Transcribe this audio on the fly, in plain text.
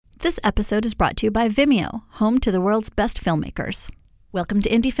This episode is brought to you by Vimeo, home to the world's best filmmakers. Welcome to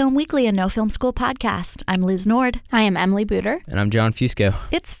Indie Film Weekly, a No Film School podcast. I'm Liz Nord. I am Emily Booter. And I'm John Fusco.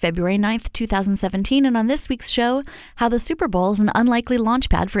 It's February 9th, 2017, and on this week's show, how the Super Bowl is an unlikely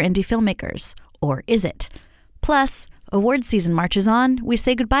launchpad for indie filmmakers. Or is it? Plus, award season marches on, we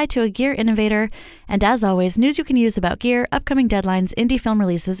say goodbye to a gear innovator, and as always, news you can use about gear, upcoming deadlines, indie film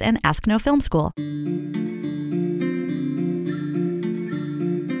releases, and Ask No Film School.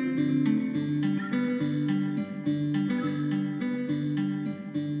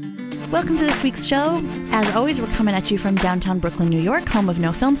 Welcome to this week's show. As always, we're coming at you from downtown Brooklyn, New York, home of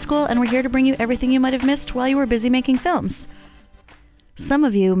No Film School, and we're here to bring you everything you might have missed while you were busy making films. Some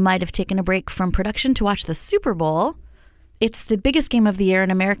of you might have taken a break from production to watch the Super Bowl. It's the biggest game of the year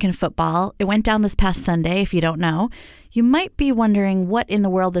in American football. It went down this past Sunday, if you don't know. You might be wondering what in the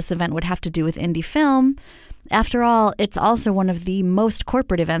world this event would have to do with indie film. After all, it's also one of the most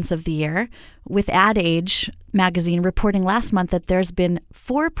corporate events of the year, with Ad Age magazine reporting last month that there's been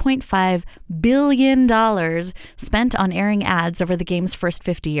 $4.5 billion spent on airing ads over the game's first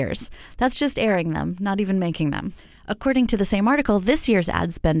 50 years. That's just airing them, not even making them. According to the same article, this year's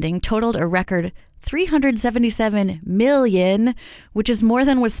ad spending totaled a record $377 million, which is more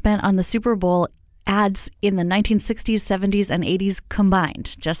than was spent on the Super Bowl ads in the 1960s, 70s, and 80s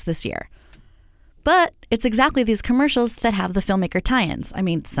combined just this year. But it's exactly these commercials that have the filmmaker tie-ins. I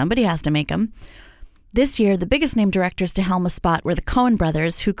mean, somebody has to make them. This year, the biggest name directors to helm a spot were the Coen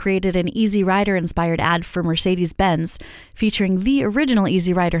brothers, who created an Easy Rider-inspired ad for Mercedes-Benz, featuring the original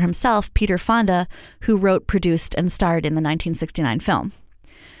Easy Rider himself, Peter Fonda, who wrote, produced, and starred in the 1969 film.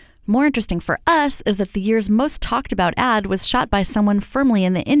 More interesting for us is that the year's most talked about ad was shot by someone firmly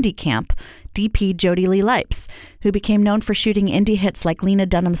in the indie camp, DP Jody Lee Lipes, who became known for shooting indie hits like Lena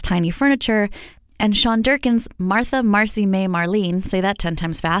Dunham's Tiny Furniture and Sean Durkin's Martha, Marcy, May, Marlene, say that 10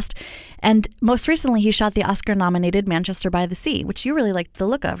 times fast. And most recently, he shot the Oscar-nominated Manchester by the Sea, which you really liked the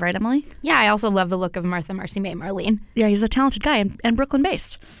look of, right, Emily? Yeah, I also love the look of Martha, Marcy, May, Marlene. Yeah, he's a talented guy and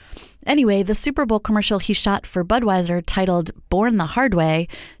Brooklyn-based. Anyway, the Super Bowl commercial he shot for Budweiser, titled Born the Hard Way,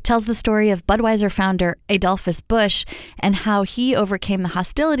 tells the story of Budweiser founder Adolphus Busch and how he overcame the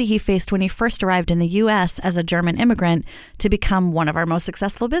hostility he faced when he first arrived in the U.S. as a German immigrant to become one of our most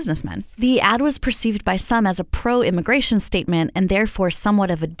successful businessmen. The ad was perceived by some as a pro-immigration statement and therefore somewhat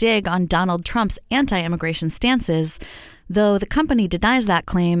of a dig on Donald Trump's anti-immigration stances, though the company denies that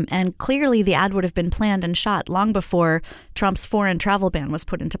claim, and clearly the ad would have been planned and shot long before Trump's foreign travel ban was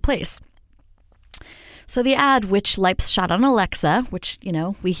put into place. So the ad, which Lipes shot on Alexa, which, you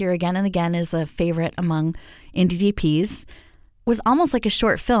know, we hear again and again is a favorite among indie DPs, was almost like a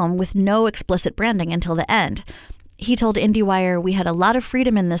short film with no explicit branding until the end. He told IndieWire, "We had a lot of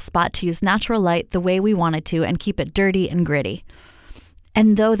freedom in this spot to use natural light the way we wanted to and keep it dirty and gritty."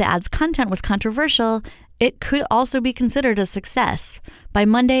 And though the ad's content was controversial, it could also be considered a success. By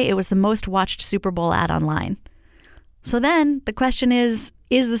Monday, it was the most watched Super Bowl ad online. So then the question is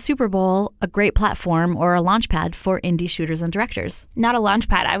the Super Bowl a great platform or a launchpad for indie shooters and directors? Not a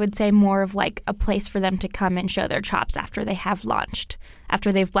launchpad. I would say more of like a place for them to come and show their chops after they have launched,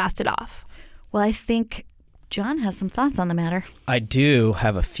 after they've blasted off. Well, I think John has some thoughts on the matter. I do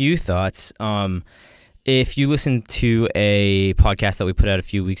have a few thoughts. If you listen to a podcast that we put out a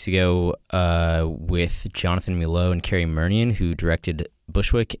few weeks ago with Jonathan Milo and Carrie Murnian, who directed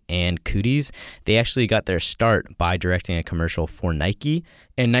Bushwick and Cooties, they actually got their start by directing a commercial for Nike.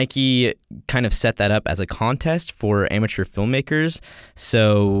 And Nike kind of set that up as a contest for amateur filmmakers.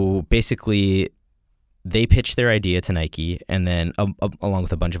 So basically, they pitched their idea to Nike, and then along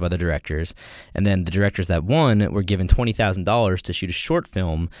with a bunch of other directors. And then the directors that won were given $20,000 to shoot a short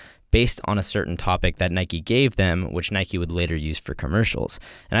film based on a certain topic that Nike gave them, which Nike would later use for commercials.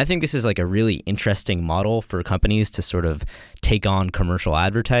 And I think this is like a really interesting model for companies to sort of take on commercial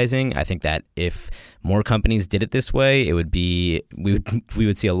advertising. I think that if more companies did it this way, it would be we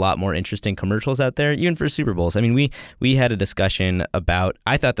would see a lot more interesting commercials out there, even for Super Bowls. I mean, we had a discussion about,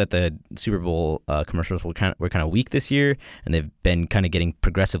 I thought that the Super Bowl commercials were kind of weak this year, and they've been kind of getting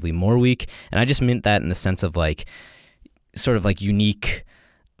progressively more weak. And I just meant that in the sense of like sort of like unique,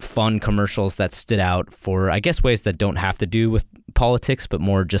 fun commercials that stood out for, I guess, ways that don't have to do with politics, but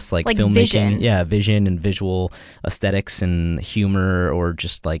more just like filmmaking. Vision. Yeah, vision and visual aesthetics and humor, or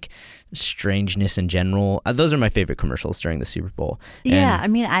just like strangeness in general. Those are my favorite commercials during the Super Bowl. Yeah, I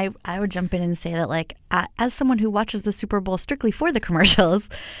mean, I would jump in and say that, like, as someone who watches the Super Bowl strictly for the commercials,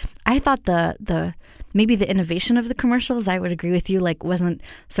 I thought the maybe the innovation of the commercials, I would agree with you, like, wasn't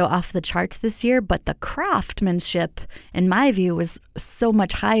so off the charts this year, but the craftsmanship, in my view, was so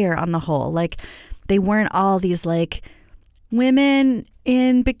much higher on the whole. Like, they weren't all these, like, women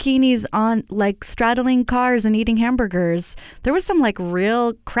in bikinis on like straddling cars and eating hamburgers. There was some like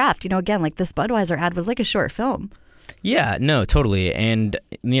real craft, again, like this Budweiser ad was like a short film. Yeah, no, totally. And,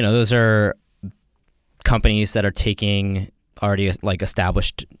 those are companies that are taking already like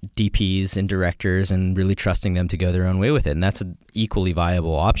established DPs and directors and really trusting them to go their own way with it. And that's an equally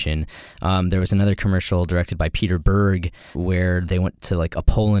viable option. There was another commercial directed by Peter Berg where they went to like a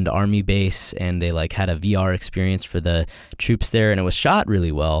Poland army base and they like had a VR experience for the troops there, and it was shot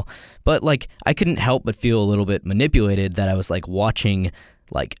really well. But like I couldn't help but feel a little bit manipulated that I was like watching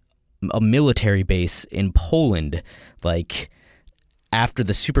like a military base in Poland, like after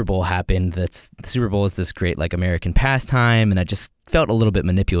the Super Bowl happened. The Super Bowl is this great like American pastime, and I just felt a little bit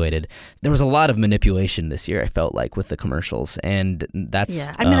manipulated. There was a lot of manipulation this year, I felt like, with the commercials, and that's...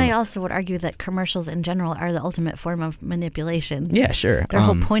 Yeah, I mean, I also would argue that commercials in general are the ultimate form of manipulation. Yeah, sure. Their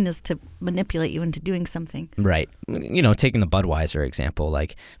whole point is to manipulate you into doing something. Right. Taking the Budweiser example,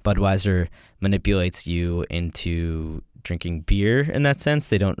 like Budweiser manipulates you into drinking beer in that sense.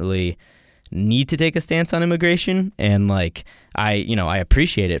 They don't really need to take a stance on immigration, and like I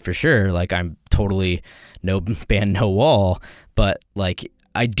appreciate it for sure. Like I'm totally no ban, no wall, but like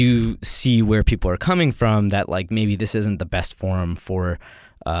I do see where people are coming from, that like maybe this isn't the best forum for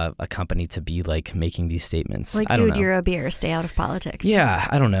a company to be like making these statements. Like, dude, you're a beer. Stay out of politics. Yeah,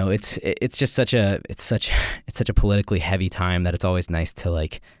 I don't know. It's just such a politically heavy time that it's always nice to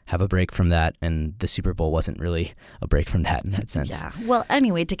like have a break from that. And the Super Bowl wasn't really a break from that in that sense. Yeah. Well,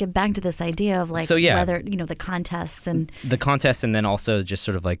 anyway, to get back to this idea of like whether the contests and then also just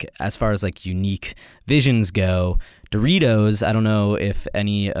sort of like as far as like unique visions go. Doritos, I don't know if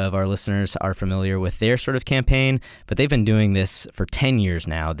any of our listeners are familiar with their sort of campaign, but they've been doing this for 10 years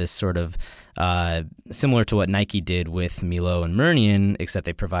now, this sort of similar to what Nike did with Milo and Mernion, except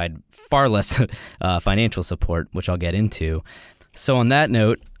they provide far less financial support, which I'll get into. So on that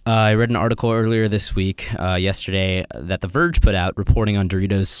note, I read an article earlier this week, yesterday, that The Verge put out reporting on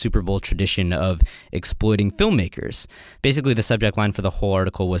Doritos' Super Bowl tradition of exploiting filmmakers. Basically, the subject line for the whole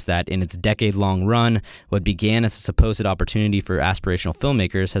article was that in its decade-long run, what began as a supposed opportunity for aspirational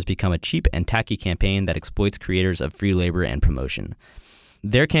filmmakers has become a cheap and tacky campaign that exploits creators of free labor and promotion.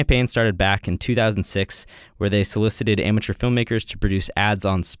 Their campaign started back in 2006, where they solicited amateur filmmakers to produce ads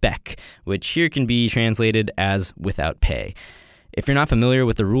on spec, which here can be translated as without pay. If you're not familiar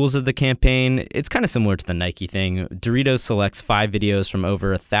with the rules of the campaign, it's kind of similar to the Nike thing. Doritos selects 5 videos from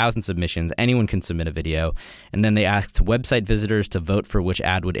over 1,000 submissions. Anyone can submit a video. And then they asked website visitors to vote for which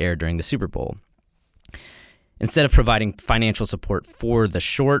ad would air during the Super Bowl. Instead of providing financial support for the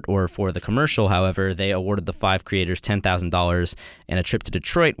short or for the commercial, however, they awarded the 5 creators $10,000 and a trip to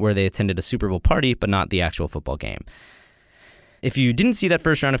Detroit where they attended a Super Bowl party, but not the actual football game. If you didn't see that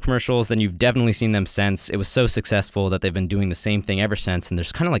first round of commercials, then you've definitely seen them since. It was so successful that they've been doing the same thing ever since, and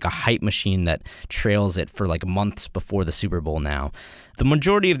there's kind of like a hype machine that trails it for like months before the Super Bowl now. The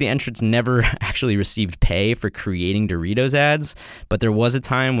majority of the entrants never actually received pay for creating Doritos ads, but there was a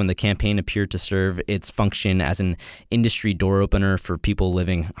time when the campaign appeared to serve its function as an industry door opener for people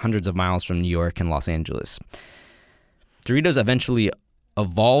living hundreds of miles from New York and Los Angeles. Doritos eventually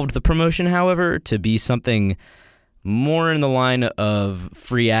evolved the promotion, however, to be something more in the line of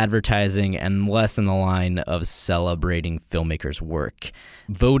free advertising and less in the line of celebrating filmmakers' work.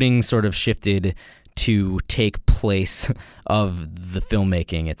 Voting sort of shifted to take place of the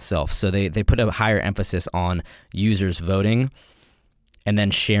filmmaking itself. So they put a higher emphasis on users voting and then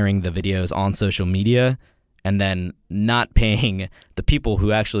sharing the videos on social media and then not paying the people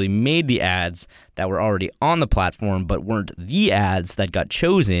who actually made the ads that were already on the platform but weren't the ads that got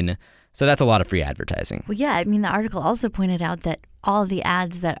chosen. So that's a lot of free advertising. Well, yeah. I mean, the article also pointed out that all the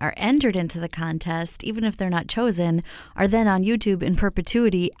ads that are entered into the contest, even if they're not chosen, are then on YouTube in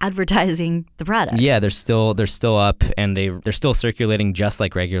perpetuity advertising the product. Yeah, they're still up and they're still circulating just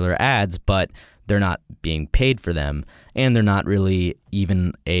like regular ads, but they're not being paid for them, and they're not really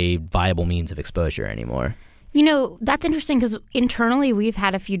even a viable means of exposure anymore. You know, that's interesting because internally we've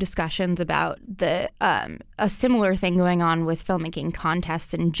had a few discussions about a similar thing going on with filmmaking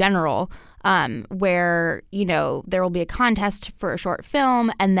contests in general, where, there will be a contest for a short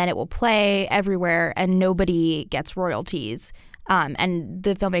film and then it will play everywhere and nobody gets royalties, and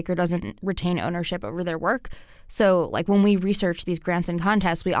the filmmaker doesn't retain ownership over their work. So, like, when we research these grants and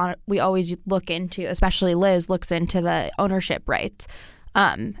contests, we always look into, especially Liz looks into the ownership rights,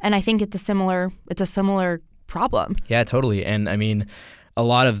 and I think it's a similar problem. Yeah, totally. And I mean, a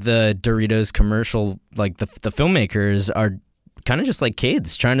lot of the Doritos commercial, like the filmmakers are kind of just like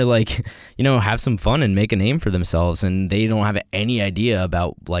kids trying to like, have some fun and make a name for themselves. And they don't have any idea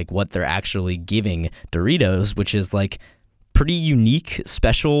about like what they're actually giving Doritos, which is like pretty unique,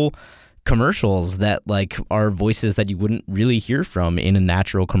 special commercials that like are voices that you wouldn't really hear from in a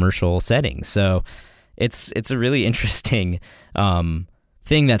natural commercial setting. So it's a really interesting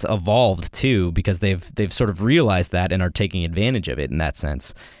thing that's evolved too, because they've sort of realized that and are taking advantage of it in that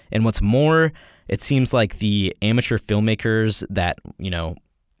sense. And what's more, it seems like the amateur filmmakers that,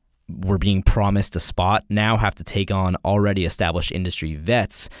 were being promised a spot now have to take on already established industry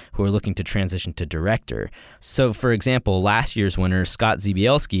vets who are looking to transition to director. So, for example, last year's winner, Scott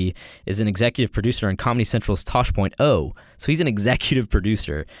Zabielski, is an executive producer on Comedy Central's Tosh.0. So he's an executive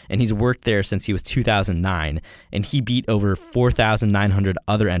producer, and he's worked there since he was 2009, and he beat over 4,900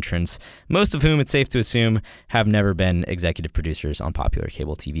 other entrants, most of whom, it's safe to assume, have never been executive producers on popular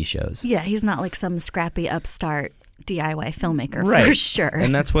cable TV shows. Yeah, he's not like some scrappy upstart DIY filmmaker, right, for sure.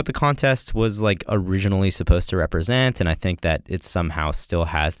 And that's what the contest was like originally supposed to represent, and I think that it somehow still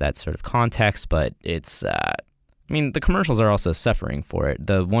has that sort of context, but it's the commercials are also suffering for it.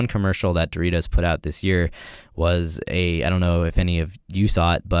 The one commercial that Doritos put out this year was I don't know if any of you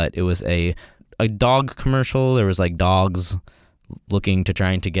saw it, but it was a dog commercial. There was like dogs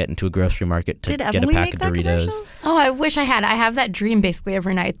trying to get into a grocery market to get a pack of Doritos. Commercial? Oh, I wish I had. I have that dream basically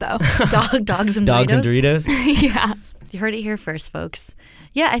every night, though. Dogs and Dogs Doritos? and Doritos? Yeah. You heard it here first, folks.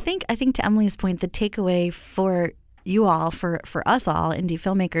 Yeah, I think to Emily's point, the takeaway for you all, for us all, indie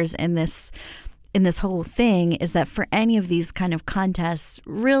filmmakers in this whole thing is that for any of these kind of contests,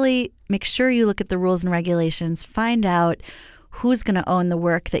 really make sure you look at the rules and regulations, find out who's going to own the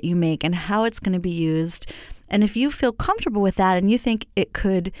work that you make and how it's going to be used. And if you feel comfortable with that and you think it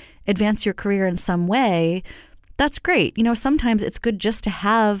could advance your career in some way, that's great. Sometimes it's good just to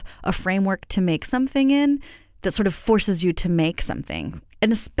have a framework to make something in that sort of forces you to make something.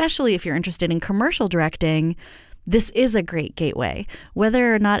 And especially if you're interested in commercial directing, this is a great gateway.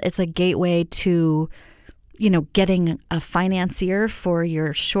 Whether or not it's a gateway to, getting a financier for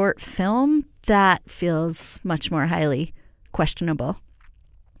your short film, that feels much more highly questionable.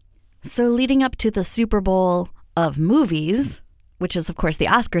 So leading up to the Super Bowl of movies, which is, of course, the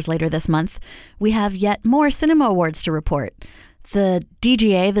Oscars later this month, we have yet more cinema awards to report. The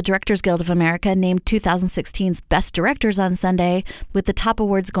DGA, the Directors Guild of America, named 2016's Best Directors on Sunday, with the top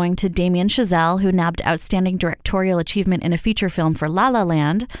awards going to Damien Chazelle, who nabbed Outstanding Directorial Achievement in a Feature Film for La La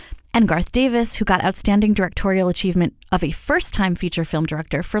Land, and Garth Davis, who got Outstanding Directorial Achievement of a First-Time Feature Film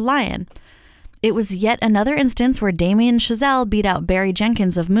Director for Lion. It was yet another instance where Damien Chazelle beat out Barry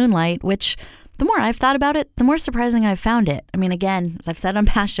Jenkins of Moonlight, which, the more I've thought about it, the more surprising I've found it. Again, as I've said on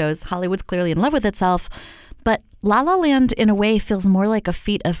past shows, Hollywood's clearly in love with itself, but La La Land, in a way, feels more like a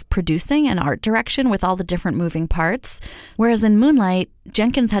feat of producing and art direction with all the different moving parts, whereas in Moonlight,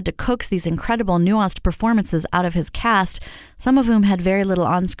 Jenkins had to coax these incredible, nuanced performances out of his cast, some of whom had very little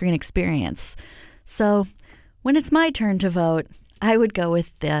on-screen experience. So, when it's my turn to vote, I would go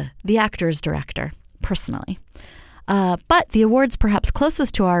with the actor's director, personally. But the awards perhaps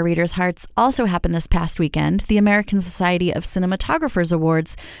closest to our readers' hearts also happened this past weekend, the American Society of Cinematographers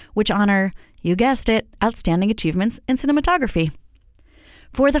Awards, which honor, you guessed it, outstanding achievements in cinematography.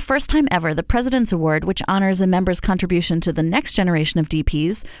 For the first time ever, the President's Award, which honors a member's contribution to the next generation of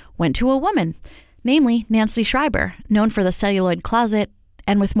DPs, went to a woman, namely Nancy Schreiber, known for The Celluloid Closet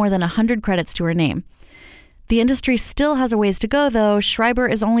and with more than 100 credits to her name. The industry still has a ways to go, though. Schreiber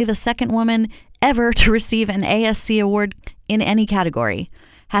is only the second woman ever to receive an ASC award in any category.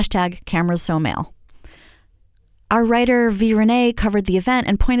 #CamerasSoMale. Our writer V. Renee covered the event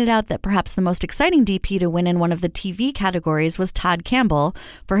and pointed out that perhaps the most exciting DP to win in one of the TV categories was Todd Campbell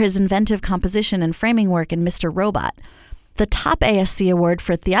for his inventive composition and framing work in Mr. Robot. The top ASC award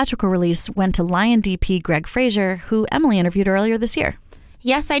for theatrical release went to Lion DP Greg Fraser, who Emily interviewed earlier this year.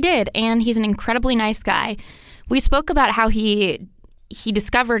 Yes, I did, and he's an incredibly nice guy. We spoke about how he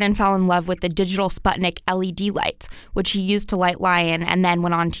discovered and fell in love with the digital Sputnik LED lights, which he used to light Lion and then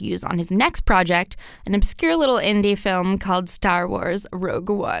went on to use on his next project, an obscure little indie film called Star Wars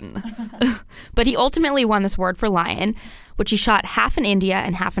Rogue One. But he ultimately won this award for Lion, which he shot half in India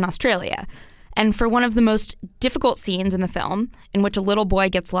and half in Australia. And for one of the most difficult scenes in the film, in which a little boy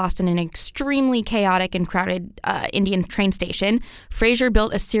gets lost in an extremely chaotic and crowded Indian train station, Fraser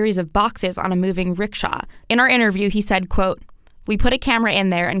built a series of boxes on a moving rickshaw. In our interview, he said, quote, "We put a camera in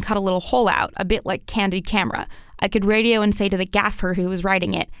there and cut a little hole out, a bit like Candid Camera. I could radio and say to the gaffer who was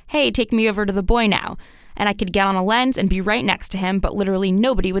writing it, 'Hey, take me over to the boy now.' And I could get on a lens and be right next to him, but literally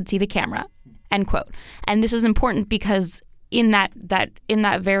nobody would see the camera." End quote. And this is important because in that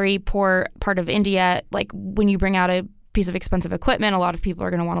very poor part of India, like when you bring out a piece of expensive equipment, a lot of people are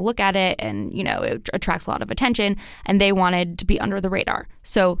going to want to look at it, and it attracts a lot of attention, and they wanted to be under the radar.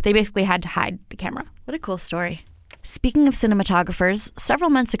 So they basically had to hide the camera. What a cool story. Speaking of cinematographers,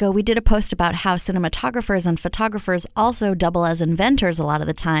 several months ago we did a post about how cinematographers and photographers also double as inventors a lot of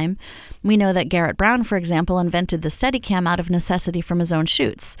the time. We know that Garrett Brown, for example, invented the Steadicam out of necessity from his own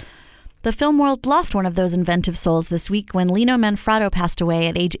shoots. The film world lost one of those inventive souls this week when Lino Manfrotto passed away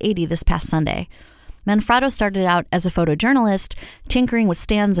at age 80 this past Sunday. Manfrotto started out as a photojournalist, tinkering with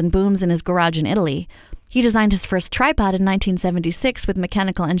stands and booms in his garage in Italy. He designed his first tripod in 1976 with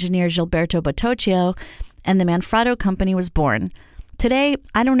mechanical engineer Gilberto Bottocchio, and the Manfrotto Company was born. Today,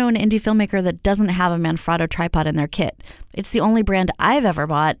 I don't know an indie filmmaker that doesn't have a Manfrotto tripod in their kit. It's the only brand I've ever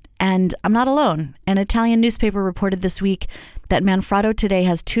bought, and I'm not alone. An Italian newspaper reported this week that Manfrotto today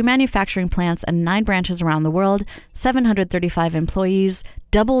has 2 manufacturing plants and 9 branches around the world, 735 employees,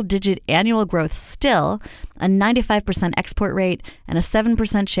 double-digit annual growth still, a 95% export rate, and a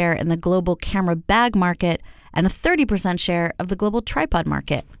 7% share in the global camera bag market, and a 30% share of the global tripod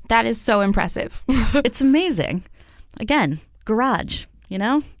market. That is so impressive. It's amazing. Again, garage, you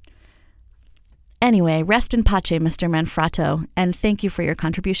know? Anyway, rest in pace, Mr. Manfrotto, and thank you for your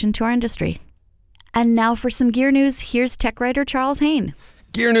contribution to our industry. And now for some gear news, here's tech writer Charles Haine.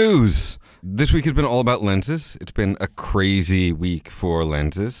 Gear news! This week has been all about lenses. It's been a crazy week for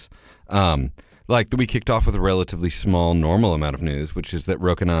lenses. The week kicked off with a relatively small, normal amount of news, which is that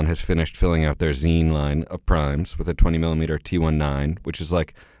Rokinon has finished filling out their Zine line of primes with a 20mm T1.9, which is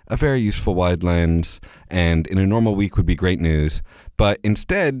like a very useful wide lens, and in a normal week would be great news. But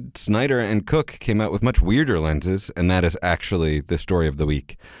instead, Snyder and Cooke came out with much weirder lenses, and that is actually the story of the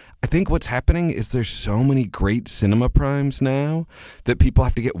week. I think what's happening is there's so many great cinema primes now that people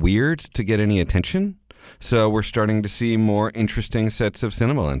have to get weird to get any attention. So we're starting to see more interesting sets of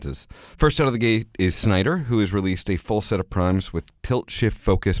cinema lenses. First out of the gate is Snyder, who has released a full set of primes with tilt-shift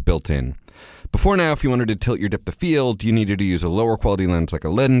focus built in. Before now, if you wanted to tilt your depth of field, you needed to use a lower quality lens like a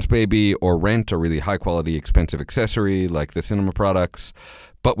Lensbaby or rent a really high quality expensive accessory like the cinema products.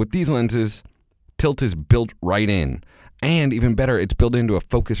 But with these lenses, tilt is built right in. And even better, it's built into a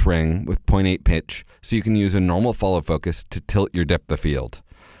focus ring with 0.8 pitch, so you can use a normal follow focus to tilt your depth of field.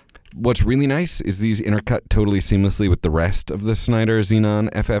 What's really nice is these intercut totally seamlessly with the rest of the Snyder Xenon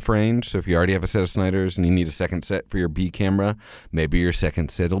FF range. So if you already have a set of Snyders and you need a second set for your B camera, maybe your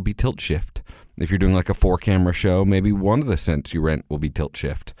second set will be tilt shift. If you're doing like a 4-camera show, maybe one of the sets you rent will be tilt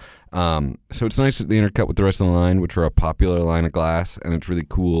shift. So it's nice that they intercut with the rest of the line, which are a popular line of glass, and it's really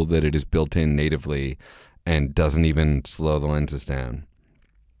cool that it is built in natively and doesn't even slow the lenses down.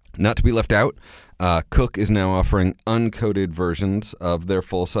 Not to be left out, Cooke is now offering uncoated versions of their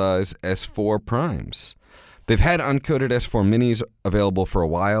full-size S4 primes. They've had uncoated S4 minis available for a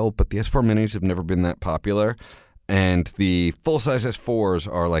while, but the S4 minis have never been that popular, and the full-size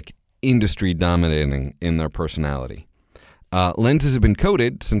S4s are like industry dominating in their personality. Lenses have been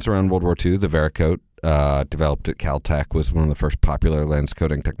coated since around World War II. The Vericoat, developed at Caltech, was one of the first popular lens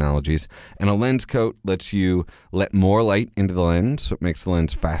coating technologies. And a lens coat lets you let more light into the lens, so it makes the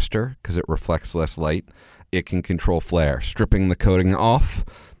lens faster because it reflects less light. It can control flare. Stripping the coating off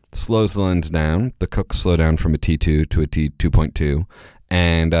slows the lens down. The Cooke slow down from a T2 to a T2.2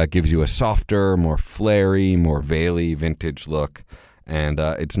 and gives you a softer, more flary, more veily vintage look. And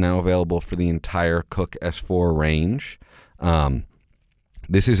it's now available for the entire Cooke S4 range.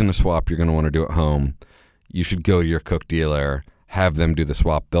 This isn't a swap you're going to want to do at home. You should go to your Cooke dealer, have them do the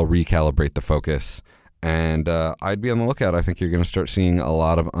swap. They'll recalibrate the focus. And I'd be on the lookout. I think you're going to start seeing a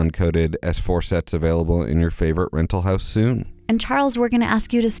lot of uncoated S4 sets available in your favorite rental house soon. And Charles, we're going to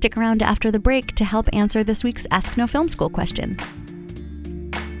ask you to stick around after the break to help answer this week's Ask No Film School question.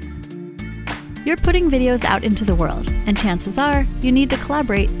 You're putting videos out into the world, and chances are you need to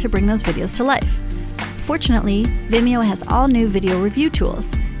collaborate to bring those videos to life. Fortunately, Vimeo has all new video review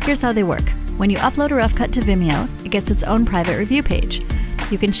tools. Here's how they work. When you upload a rough cut to Vimeo, it gets its own private review page.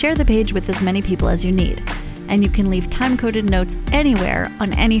 You can share the page with as many people as you need, and you can leave time-coded notes anywhere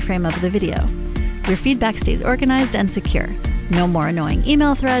on any frame of the video. Your feedback stays organized and secure. No more annoying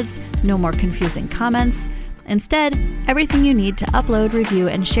email threads, no more confusing comments. Instead, everything you need to upload, review,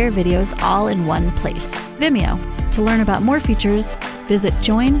 and share videos all in one place. Vimeo. To learn about more features, visit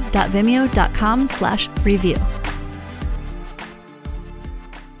join.vimeo.com/review.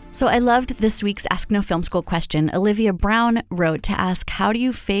 So I loved this week's Ask No Film School question. Olivia Brown wrote to ask, how do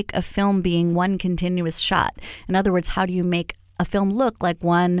you fake a film being one continuous shot? In other words, how do you make a film look like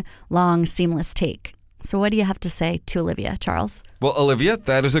one long, seamless take? So what do you have to say to Olivia, Charles? Well, Olivia,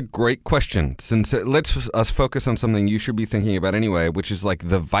 that is a great question. Since it lets us focus on something you should be thinking about anyway, which is like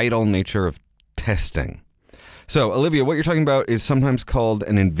the vital nature of testing. So, Olivia, what you're talking about is sometimes called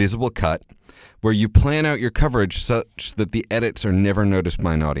an invisible cut, where you plan out your coverage such that the edits are never noticed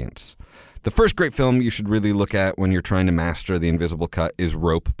by an audience. The first great film you should really look at when you're trying to master the invisible cut is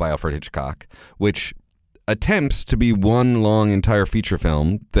Rope by Alfred Hitchcock, which attempts to be one long entire feature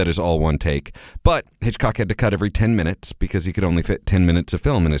film that is all one take, but Hitchcock had to cut every 10 minutes because he could only fit 10 minutes of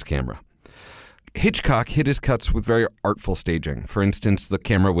film in his camera. Hitchcock hid his cuts with very artful staging. For instance, the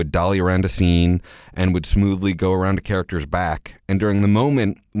camera would dolly around a scene and would smoothly go around a character's back, and during the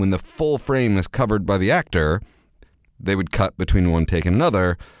moment when the full frame is covered by the actor, they would cut between one take and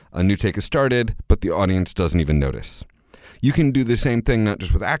another. A new take is started, but the audience doesn't even notice. You can do the same thing not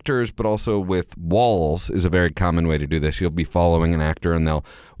just with actors, but also with walls is a very common way to do this. You'll be following an actor and they'll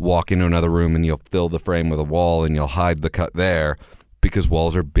walk into another room and you'll fill the frame with a wall and you'll hide the cut there because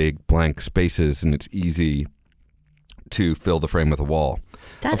walls are big blank spaces and it's easy to fill the frame with a wall.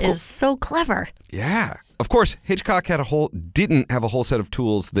 That is so clever. Yeah. Of course, Hitchcock didn't have a whole set of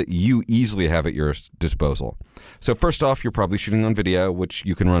tools that you easily have at your disposal. So first off, you're probably shooting on video, which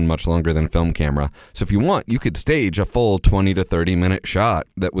you can run much longer than a film camera. So if you want, you could stage a full 20 to 30 minute shot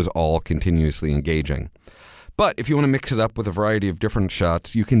that was all continuously engaging. But if you want to mix it up with a variety of different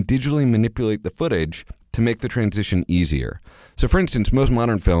shots, you can digitally manipulate the footage to make the transition easier. So for instance, most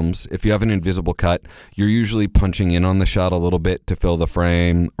modern films, if you have an invisible cut, you're usually punching in on the shot a little bit to fill the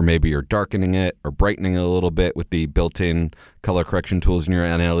frame, or maybe you're darkening it or brightening it a little bit with the built-in color correction tools in your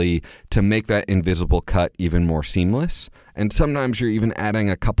NLE to make that invisible cut even more seamless. And sometimes you're even adding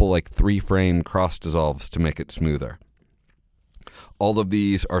a couple 3-frame cross dissolves to make it smoother. All of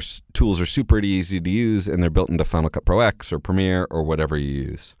these tools are super easy to use, and they're built into Final Cut Pro X or Premiere or whatever you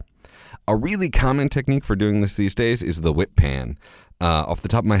use. A really common technique for doing this these days is the whip pan. Off the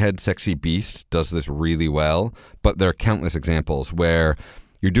top of my head, Sexy Beast does this really well, but there are countless examples where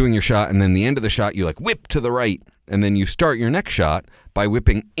you're doing your shot and then the end of the shot you whip to the right and then you start your next shot by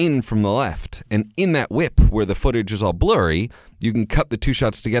whipping in from the left. And in that whip where the footage is all blurry, you can cut the two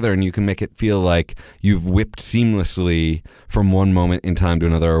shots together and you can make it feel like you've whipped seamlessly from one moment in time to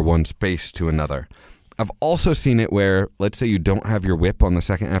another or one space to another. I've also seen it where, let's say you don't have your whip on the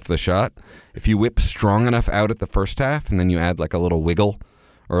second half of the shot. If you whip strong enough out at the first half and then you add a little wiggle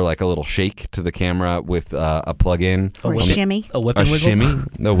or a little shake to the camera with a plug-in. Or a shimmy. A whip and wiggle? Shimmy,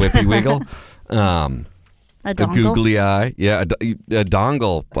 the whippy wiggle. A dongle. A googly eye. Yeah, a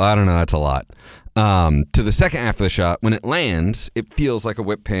dongle. I don't know, that's a lot. To the second half of the shot, when it lands, it feels like a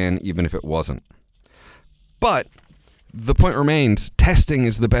whip pan even if it wasn't. But the point remains, testing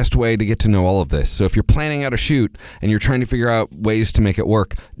is the best way to get to know all of this. So if you're planning out a shoot and you're trying to figure out ways to make it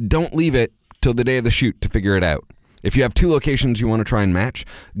work, don't leave it till the day of the shoot to figure it out. If you have two locations you want to try and match,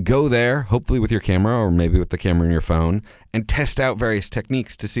 go there, hopefully with your camera or maybe with the camera in your phone, and test out various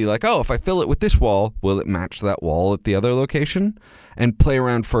techniques to see if I fill it with this wall, will it match that wall at the other location? And play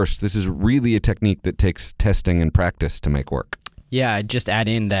around first. This is really a technique that takes testing and practice to make work. Yeah, I'd just add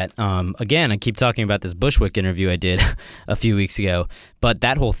in that, again, I keep talking about this Bushwick interview I did a few weeks ago, but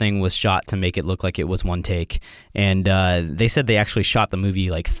that whole thing was shot to make it look like it was one take. And they said they actually shot the movie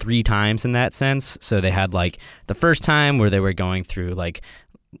 3 times in that sense. So they had the first time where they were going through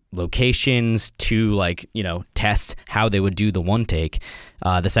locations to test how they would do the one take.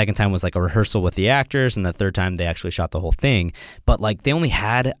 The second time was a rehearsal with the actors, and the third time they actually shot the whole thing. But they only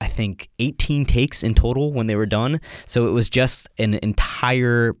had, I think, 18 takes in total when they were done. So it was just an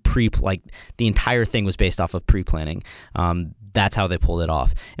entire the entire thing was based off of pre-planning. That's how they pulled it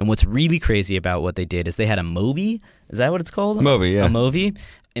off. And what's really crazy about what they did is they had a Movi. Is that what it's called? Movi, yeah. A Movi.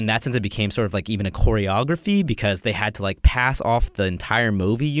 In that sense, it became sort of even a choreography because they had to pass off the entire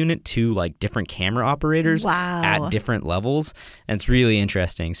Movi unit to different camera operators at different levels. And it's really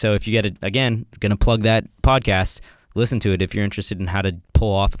interesting. So if you going to plug that podcast, listen to it if you're interested in how to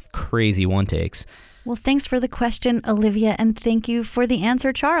pull off crazy one takes. Well, thanks for the question, Olivia, and thank you for the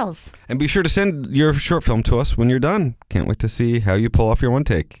answer, Charles. And be sure to send your short film to us when you're done. Can't wait to see how you pull off your one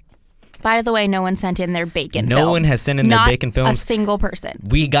take. By the way, no one sent in their bacon film. No one has sent in their bacon films. Not a single person.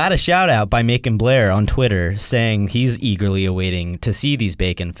 We got a shout out by Macon Blair on Twitter saying he's eagerly awaiting to see these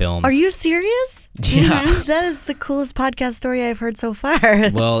bacon films. Are you serious? Yeah. Mm-hmm. That is the coolest podcast story I've heard so far.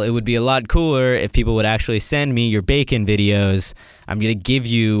 Well, it would be a lot cooler if people would actually send me your bacon videos. I'm going to give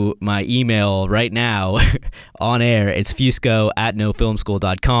you my email right now on air. It's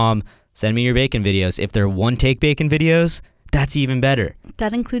fusco@nofilmschool.com. Send me your bacon videos. If they're one-take bacon videos, that's even better.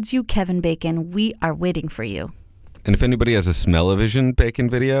 That includes you, Kevin Bacon. We are waiting for you. And if anybody has a Smell-O-Vision bacon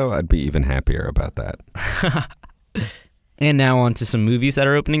video, I'd be even happier about that. And now on to some movies that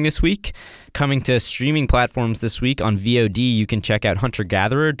are opening this week. Coming to streaming platforms this week on VOD, you can check out Hunter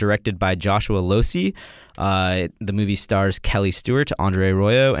Gatherer, directed by Joshua Losey. The movie stars Kelly Stewart, Andre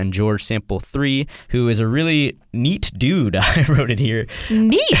Arroyo, and George Sample III, who is a really neat dude. I wrote it here.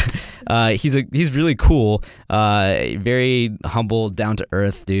 Neat. He's really cool. Very humble, down to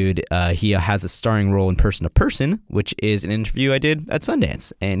earth dude. He has a starring role in Person to Person, which is an interview I did at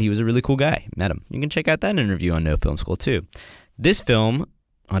Sundance, and he was a really cool guy. Met him. You can check out that interview on No Film School too. This film,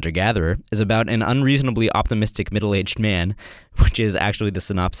 Hunter-Gatherer, is about an unreasonably optimistic middle-aged man, which is actually the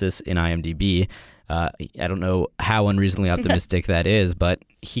synopsis in IMDb. I don't know how unreasonably optimistic that is, but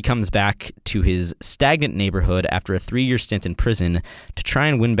he comes back to his stagnant neighborhood after a 3-year stint in prison to try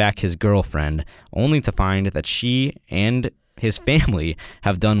and win back his girlfriend, only to find that she and his family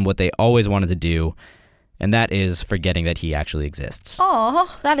have done what they always wanted to do, and that is forgetting that he actually exists.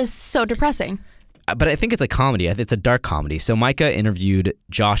 Oh, That is so depressing. But I think it's a comedy. It's a dark comedy. So Micah interviewed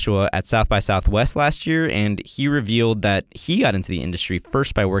Joshua at South by Southwest last year, and he revealed that he got into the industry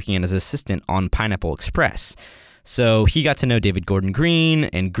first by working as an assistant on Pineapple Express. So he got to know David Gordon Green,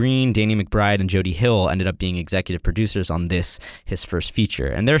 and Green, Danny McBride, and Jody Hill ended up being executive producers on this, his first feature.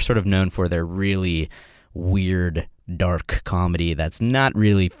 And they're sort of known for their really weird, dark comedy that's not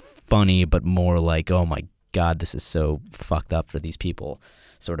really funny, but more like, oh my God, this is so fucked up for these people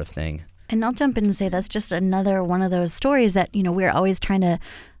sort of thing. and I'll jump in and say that's just another one of those stories that, you know, we're always trying to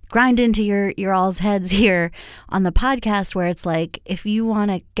grind into your all's heads here on the podcast, where it's like, if you want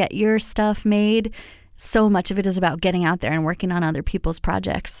to get your stuff made, so much of it is about getting out there and working on other people's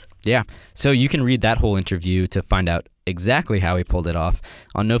projects. Yeah. So you can read that whole interview to find out exactly how he pulled it off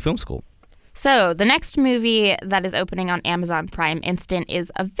on No Film School. So the next movie that is opening on Amazon Prime Instant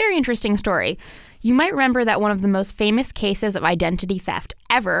is a very interesting story. You might remember that one of the most famous cases of identity theft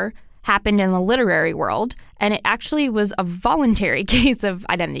ever happened in the literary world, and it actually was a voluntary case of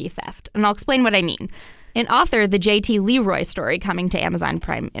identity theft. And I'll explain what I mean. In Author, the J.T. Leroy story coming to Amazon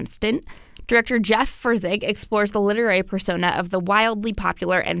Prime Instant, director Jeff Ferzig explores the literary persona of the wildly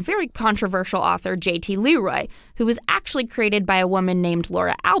popular and very controversial author J.T. Leroy, who was actually created by a woman named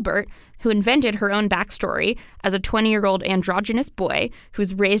Laura Albert, who invented her own backstory as a 20-year-old androgynous boy who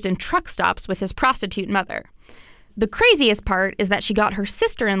was raised in truck stops with his prostitute mother. The craziest part is that she got her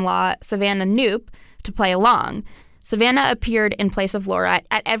sister-in-law, Savannah Knoop, to play along. Savannah appeared in place of Laura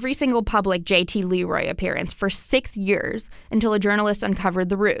at every single public J.T. Leroy appearance for 6 years until a journalist uncovered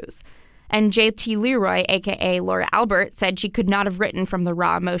the ruse. And J.T. Leroy, a.k.a. Laura Albert, said she could not have written from the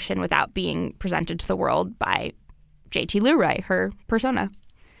raw emotion without being presented to the world by J.T. Leroy, her persona.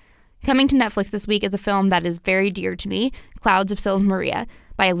 Coming to Netflix this week is a film that is very dear to me, Clouds of Sils Maria,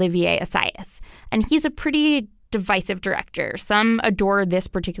 by Olivier Assayas. And he's a pretty divisive director. Some adore this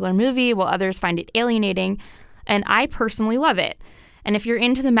particular movie, while others find it alienating, and I personally love it. And if you're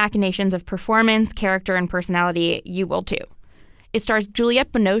into the machinations of performance, character, and personality, you will too. It stars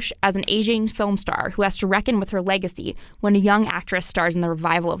Juliette Binoche as an aging film star who has to reckon with her legacy when a young actress stars in the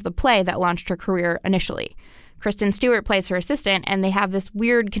revival of the play that launched her career initially. Kristen Stewart plays her assistant, and they have this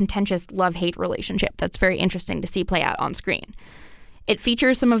weird, contentious love-hate relationship that's very interesting to see play out on screen. It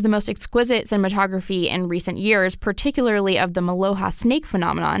features some of the most exquisite cinematography in recent years, particularly of the Maloha snake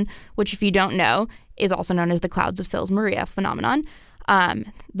phenomenon, which, if you don't know, is also known as the Clouds of Sils Maria phenomenon.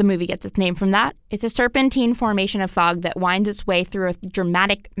 The movie gets its name from that. It's a serpentine formation of fog that winds its way through a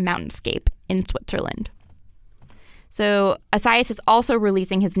dramatic mountainscape in Switzerland. So Assayas is also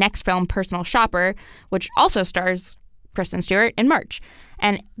releasing his next film, Personal Shopper, which also stars Kristen Stewart, in March.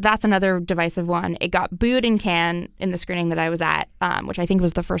 And that's another divisive one. It got booed in Cannes in the screening that I was at, which I think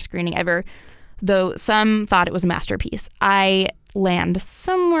was the first screening ever, though some thought it was a masterpiece. I land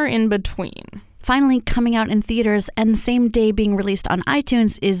somewhere in between. Finally coming out in theaters and same day being released on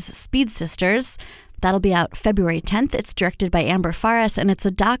iTunes is Speed Sisters. That'll be out February 10th. It's directed by Amber Fares, and it's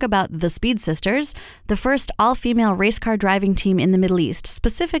a doc about the Speed Sisters, the first all-female race car driving team in the Middle East,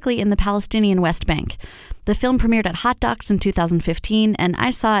 specifically in the Palestinian West Bank. The film premiered at Hot Docs in 2015, and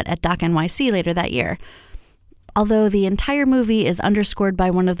I saw it at Doc NYC later that year. Although the entire movie is underscored by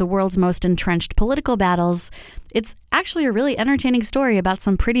one of the world's most entrenched political battles, it's actually a really entertaining story about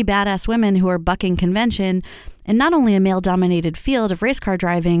some pretty badass women who are bucking convention in not only a male-dominated field of race car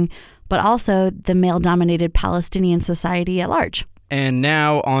driving, but also the male-dominated Palestinian society at large. And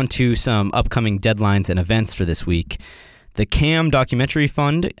now on to some upcoming deadlines and events for this week. The CAM Documentary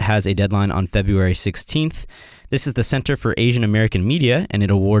Fund has a deadline on February 16th. This is the Center for Asian American Media, and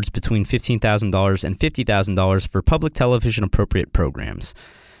it awards between $15,000 and $50,000 for public television appropriate programs.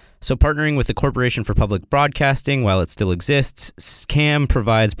 So partnering with the Corporation for Public Broadcasting while it still exists, CAM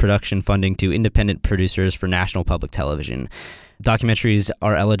provides production funding to independent producers for national public television. Documentaries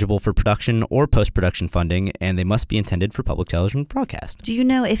are eligible for production or post-production funding, and they must be intended for public television broadcast. Do you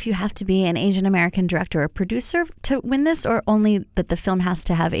know if you have to be an Asian American director or producer to win this, or only that the film has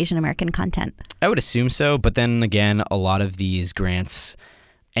to have Asian American content? I would assume so, but then again, a lot of these grants,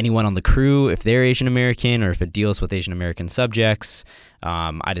 anyone on the crew, if they're Asian American or if it deals with Asian American subjects,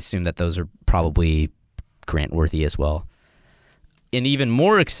 I'd assume that those are probably grant worthy as well. And even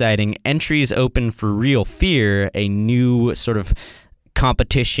more exciting, entries open for Real Fear, a new sort of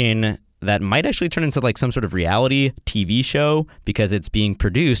competition that might actually turn into like some sort of reality TV show because it's being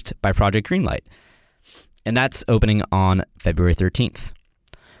produced by Project Greenlight. And that's opening on February 13th.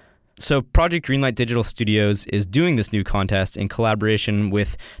 So Project Greenlight Digital Studios is doing this new contest in collaboration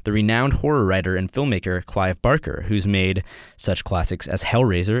with the renowned horror writer and filmmaker Clive Barker, who's made such classics as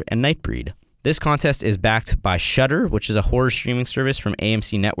Hellraiser and Nightbreed. This contest is backed by Shudder, which is a horror streaming service from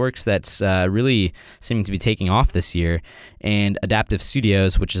AMC Networks that's really seeming to be taking off this year, and Adaptive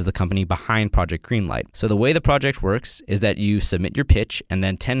Studios, which is the company behind Project Greenlight. So the way the project works is that you submit your pitch, and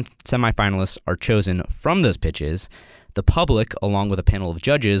then 10 semifinalists are chosen from those pitches. The public, along with a panel of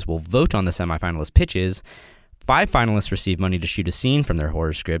judges, will vote on the semifinalist pitches. 5 finalists receive money to shoot a scene from their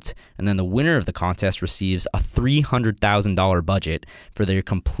horror script, and then the winner of the contest receives a $300,000 budget for their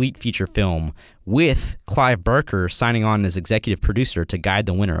complete feature film, with Clive Barker signing on as executive producer to guide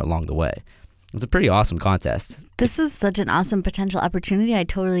the winner along the way. It's a pretty awesome contest. This is such an awesome potential opportunity. I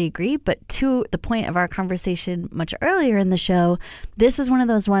totally agree. But to the point of our conversation much earlier in the show, this is one of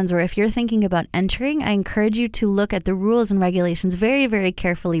those ones where if you're thinking about entering, I encourage you to look at the rules and regulations very, very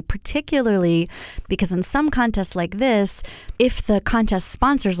carefully, particularly because in some contests like this, if the contest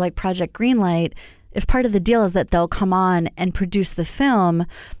sponsors like Project Greenlight, if part of the deal is that they'll come on and produce the film,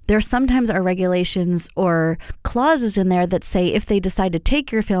 there sometimes are regulations or clauses in there that say if they decide to take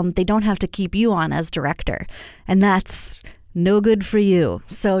your film, they don't have to keep you on as director. And that's no good for you.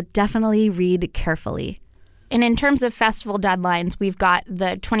 So definitely read carefully. And in terms of festival deadlines, we've got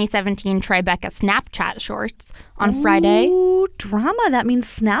the 2017 Tribeca Snapchat shorts on Friday. Ooh, drama. That means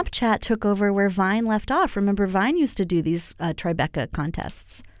Snapchat took over where Vine left off. Remember, Vine used to do these Tribeca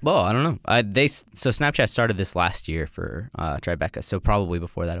contests. Well, I don't know. So Snapchat started this last year for Tribeca, so probably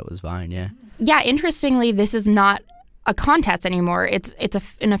before that it was Vine, yeah. Yeah, interestingly, this is not a contest anymore. It's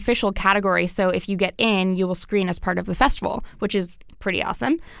an official category, so if you get in, you will screen as part of the festival, which is pretty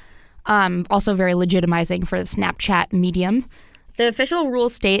awesome. Also very legitimizing for the Snapchat medium. The official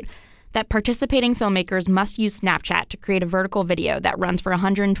rules state that participating filmmakers must use Snapchat to create a vertical video that runs for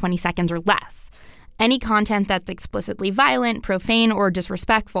 120 seconds or less. Any content that's explicitly violent, profane, or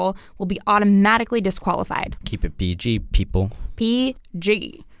disrespectful will be automatically disqualified. Keep it PG, people.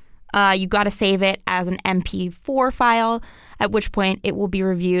 PG. You got to save it as an MP4 file, at which point it will be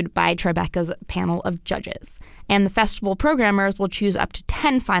reviewed by Tribeca's panel of judges. And the festival programmers will choose up to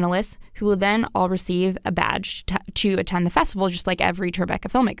 10 finalists who will then all receive a badge to attend the festival, just like every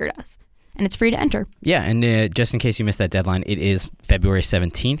Tribeca filmmaker does. And it's free to enter. Yeah, and just in case you missed that deadline, it is February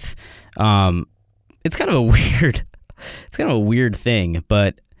 17th. It's kind of a weird thing,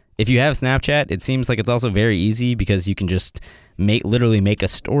 but if you have Snapchat, it seems like it's also very easy because you can just literally make a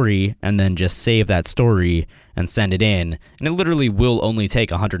story and then just save that story and send it in. And it literally will only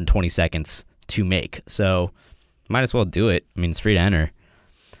take 120 seconds to make. So might as well do it. I mean, it's free to enter.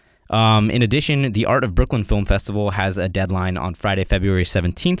 In addition, the Art of Brooklyn Film Festival has a deadline on Friday, February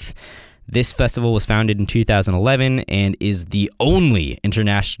 17th. This festival was founded in 2011 and is the only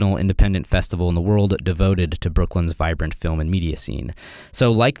international independent festival in the world devoted to Brooklyn's vibrant film and media scene.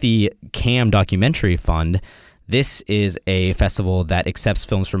 So like the CAM Documentary Fund, this is a festival that accepts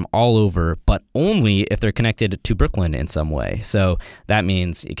films from all over, but only if they're connected to Brooklyn in some way. So that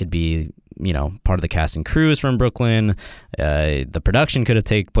means it could be, part of the cast and crew is from Brooklyn. The production could have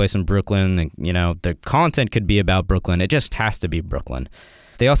taken place in Brooklyn. And, the content could be about Brooklyn. It just has to be Brooklyn.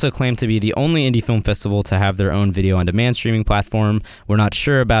 They also claim to be the only indie film festival to have their own video-on-demand streaming platform. We're not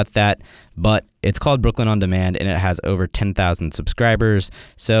sure about that, but it's called Brooklyn On Demand, and it has over 10,000 subscribers.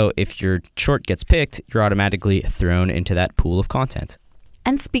 So if your short gets picked, you're automatically thrown into that pool of content.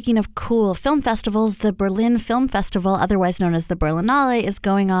 And speaking of cool film festivals, the Berlin Film Festival, otherwise known as the Berlinale, is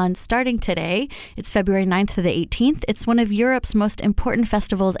going on starting today. It's February 9th to the 18th. It's one of Europe's most important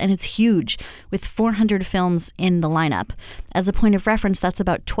festivals, and it's huge, with 400 films in the lineup. As a point of reference, that's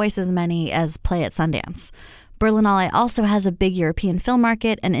about twice as many as Play at Sundance. Berlinale also has a big European film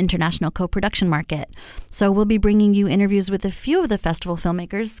market and international co-production market. So we'll be bringing you interviews with a few of the festival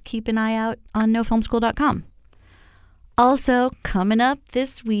filmmakers. Keep an eye out on nofilmschool.com. Also, coming up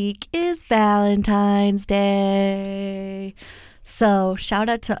this week is Valentine's Day. So, shout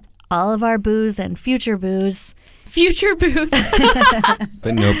out to all of our boos and future boos. Future booze.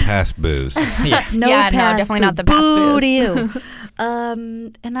 But no past booze. Yeah. No Yeah, no, past definitely boo. not the past Boo booze. to you.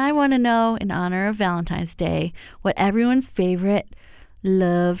 And I want to know, in honor of Valentine's Day, what everyone's favorite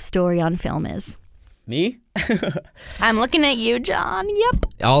love story on film is. Me? I'm looking at you, John. Yep.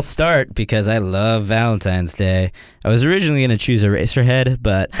 I'll start because I love Valentine's Day. I was originally going to choose Eraserhead,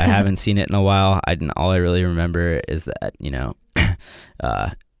 but I haven't seen it in a while. All I really remember is that,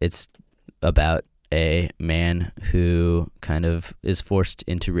 it's about a man who kind of is forced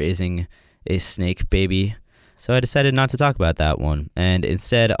into raising a snake baby. So I decided not to talk about that one. And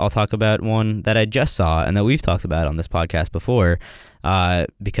instead, I'll talk about one that I just saw and that we've talked about on this podcast before,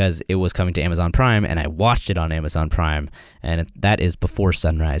 because it was coming to Amazon Prime, and I watched it on Amazon Prime. And that is Before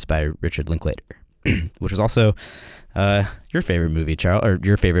Sunrise by Richard Linklater, which was also your favorite movie, Charles, or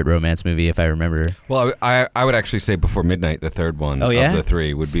your favorite romance movie, if I remember. Well, I would actually say Before Midnight, the third one of the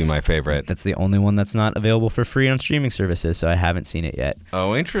three, would be my favorite. That's the only one that's not available for free on streaming services, so I haven't seen it yet.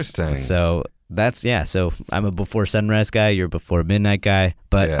 Oh, interesting. So so I'm a Before Sunrise guy, you're a Before Midnight guy,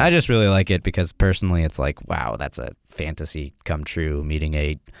 but I just really like it because personally it's like, wow, that's a fantasy come true, meeting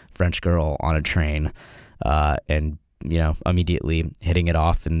a French girl on a train, and immediately hitting it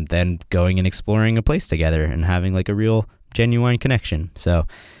off and then going and exploring a place together and having like a real genuine connection. So,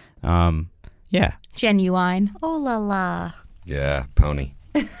 yeah. Genuine. Oh la la. Yeah, pony.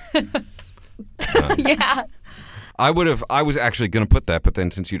 Yeah. I was actually going to put that, but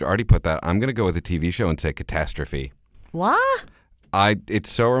then since you'd already put that, I'm going to go with a TV show and say Catastrophe. What?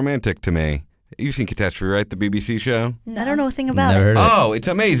 It's so romantic to me. You've seen Catastrophe, right? The BBC show? I don't know a thing about Never it. heard of it. Oh, it's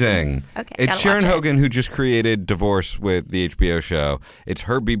amazing. Okay, It's gotta Sharon watch it. Hogan who just created Divorce with the HBO show. It's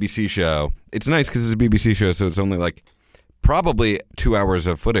her BBC show. It's nice because it's a BBC show, so it's only like probably 2 hours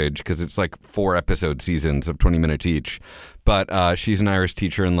of footage because it's like 4 episode seasons of 20 minutes each. But she's an Irish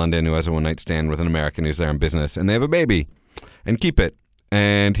teacher in London who has a one-night stand with an American who's there in business, and they have a baby and keep it.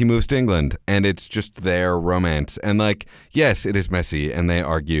 And he moves to England, and it's just their romance. And like, yes, it is messy, and they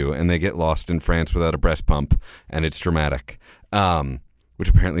argue, and they get lost in France without a breast pump, and it's dramatic, which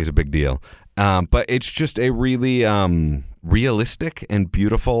apparently is a big deal. But it's just a really realistic and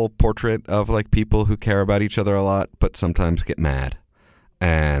beautiful portrait of like people who care about each other a lot, but sometimes get mad.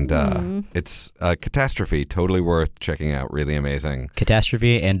 And it's a Catastrophe, totally worth checking out. Really amazing.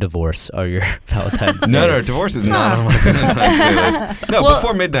 Catastrophe and Divorce are your Valentine's Day. No, Divorce is not on my Valentine's playlist. No,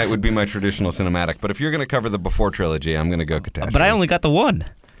 Before Midnight would be my traditional cinematic. But if you're going to cover the Before trilogy, I'm going to go Catastrophe. But I only got the one.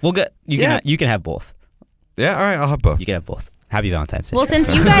 We'll get you can have both. Yeah, all right, I'll have both. You can have both. Happy Valentine's Day. Well, since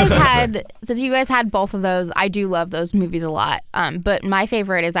you guys had both of those, I do love those movies a lot. But my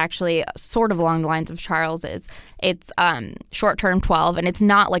favorite is actually sort of along the lines of Charles's. It's Short Term 12, and it's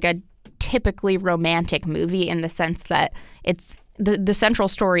not like a typically romantic movie in the sense that it's the central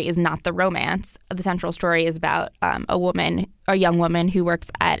story is not the romance. The central story is about a young woman who works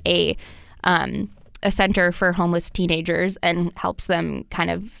at a center for homeless teenagers and helps them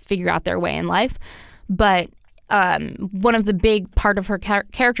kind of figure out their way in life. But one of the big part of her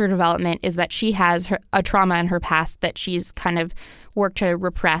character development is that she has a trauma in her past that she's kind of worked to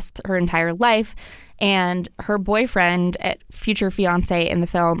repress her entire life. And her boyfriend, future fiance in the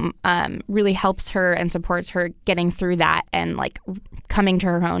film, really helps her and supports her getting through that and like coming to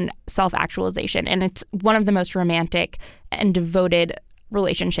her own self-actualization. And it's one of the most romantic and devoted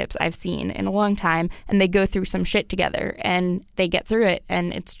relationships I've seen in a long time. And they go through some shit together and they get through it.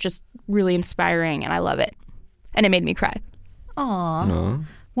 And it's just really inspiring and I love it. And it made me cry. Aw. No.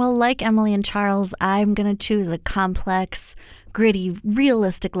 Well, like Emily and Charles, I'm going to choose a complex, gritty,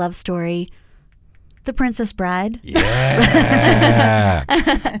 realistic love story. The Princess Bride. Yeah.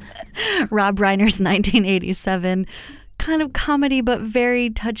 Rob Reiner's 1987 kind of comedy, but very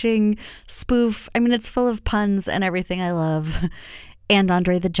touching spoof. I mean, it's full of puns and everything I love. And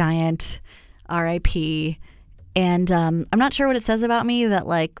Andre the Giant, R.I.P. And I'm not sure what it says about me that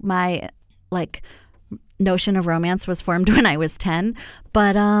like my notion of romance was formed when I was 10,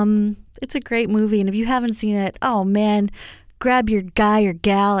 but it's a great movie, and if you haven't seen it, oh man, grab your guy or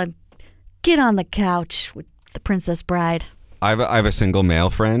gal and get on the couch with The Princess Bride. I have a single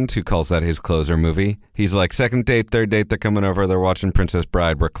male friend who calls that his closer movie. He's like, second date, third date, they're coming over, they're watching Princess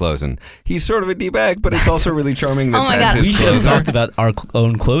Bride, we're closing. He's sort of a D-bag, but it's also really charming that Oh my that's God. his we should have closer. talked about our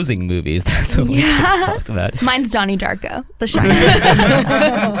own closing movies. That's what we should have talked about. Mine's Donnie Darko. The Shining.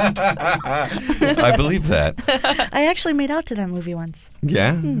 I believe that. I actually made out to that movie once.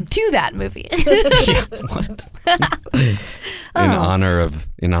 Yeah. To that movie. Yeah, what?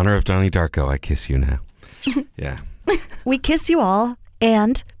 In honor of Donnie Darko, I kiss you now. Yeah. We kiss you all.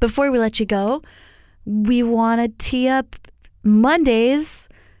 And before we let you go, we want to tee up Monday's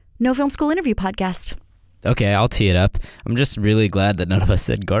No Film School interview podcast. Okay, I'll tee it up. I'm just really glad that none of us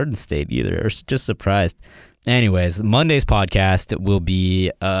said Garden State either. Or just surprised. Anyways, Monday's podcast will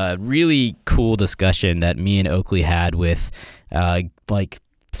be a really cool discussion that me and Oakley had with like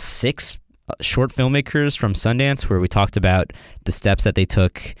 6 short filmmakers from Sundance, where we talked about the steps that they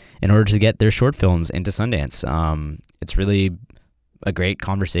took in order to get their short films into Sundance. It's really a great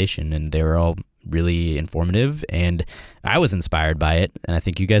conversation, and they were all really informative, and I was inspired by it, and I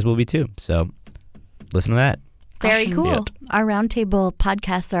think you guys will be too. So listen to that. Very cool. Yeah. Our roundtable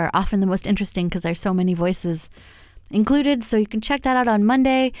podcasts are often the most interesting because there's so many voices included. So you can check that out on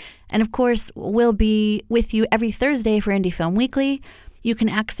Monday. And of course, we'll be with you every Thursday for Indie Film Weekly. You can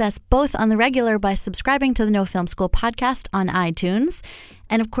access both on the regular by subscribing to the No Film School podcast on iTunes.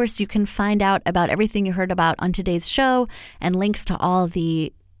 And of course, you can find out about everything you heard about on today's show and links to all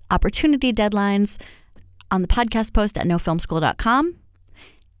the opportunity deadlines on the podcast post at nofilmschool.com.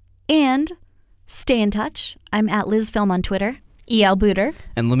 And stay in touch. I'm at LizFilm on Twitter. E.L. Booter.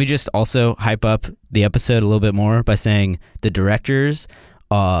 And let me just also hype up the episode a little bit more by saying the directors,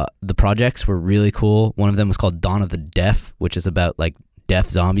 the projects were really cool. One of them was called Dawn of the Deaf, which is about like deaf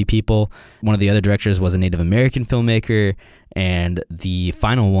zombie people. One of the other directors was a Native American filmmaker. And the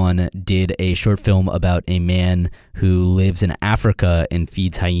final one did a short film about a man who lives in Africa and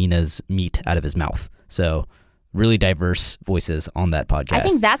feeds hyenas meat out of his mouth. So really diverse voices on that podcast. I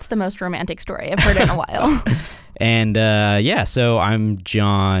think that's the most romantic story I've heard in a while. And so I'm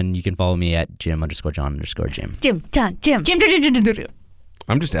John. You can follow me at Jim_John_Jim. Jim.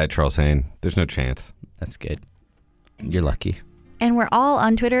 I'm just at Charles Hain. There's no chance. That's good. You're lucky. And we're all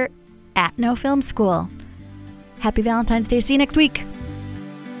on Twitter at No Film School. Happy Valentine's Day. See you next week.